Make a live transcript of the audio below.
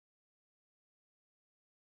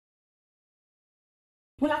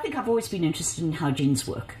Well, I think I've always been interested in how genes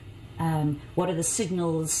work. What are the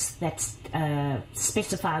signals that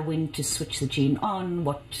specify when to switch the gene on,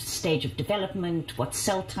 what stage of development, what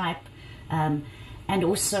cell type, and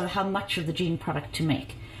also how much of the gene product to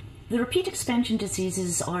make. The repeat expansion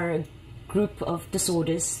diseases are a group of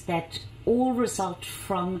disorders that all result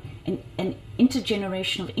from an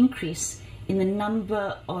intergenerational increase in the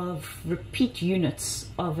number of repeat units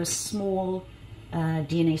of a small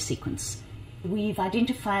DNA sequence. We've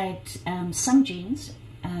identified some genes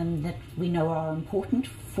that we know are important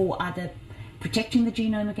for either protecting the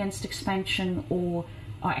genome against expansion or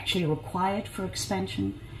are actually required for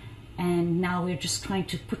expansion. And now we're just trying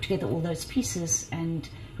to put together all those pieces and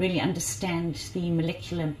really understand the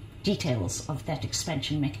molecular details of that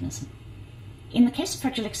expansion mechanism. In the case of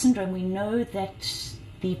Fragile X syndrome, we know that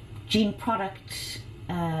the gene product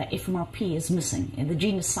FMRP is missing. And the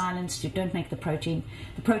gene is silenced, you don't make the protein.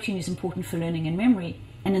 The protein is important for learning and memory.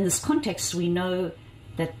 And in this context, we know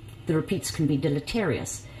that the repeats can be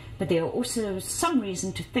deleterious. But there are also some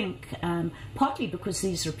reason to think, partly because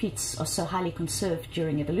these repeats are so highly conserved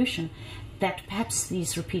during evolution, that perhaps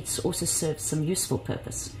these repeats also serve some useful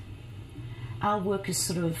purpose. Our work is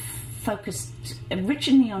sort of focused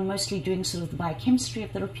originally on mostly doing sort of the biochemistry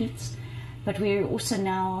of the repeats, but we also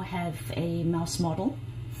now have a mouse model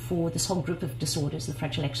for this whole group of disorders, the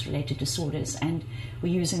Fragile X-related disorders, and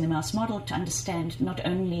we're using the mouse model to understand not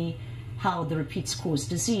only how the repeats cause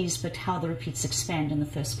disease, but how the repeats expand in the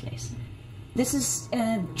first place. This is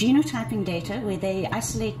genotyping data where they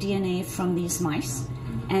isolate DNA from these mice,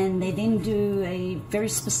 and they then do a very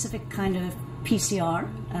specific kind of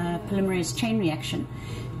PCR, polymerase chain reaction,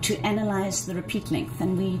 to analyze the repeat length.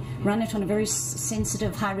 And we run it on a very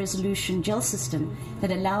sensitive, high-resolution gel system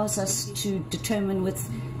that allows us to determine with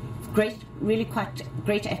really quite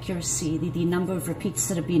great accuracy the number of repeats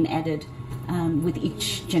that have been added with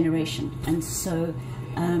each generation. And so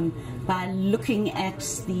by looking at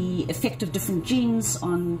the effect of different genes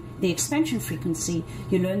on the expansion frequency,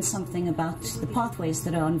 you learn something about the pathways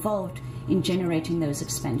that are involved in generating those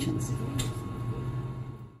expansions.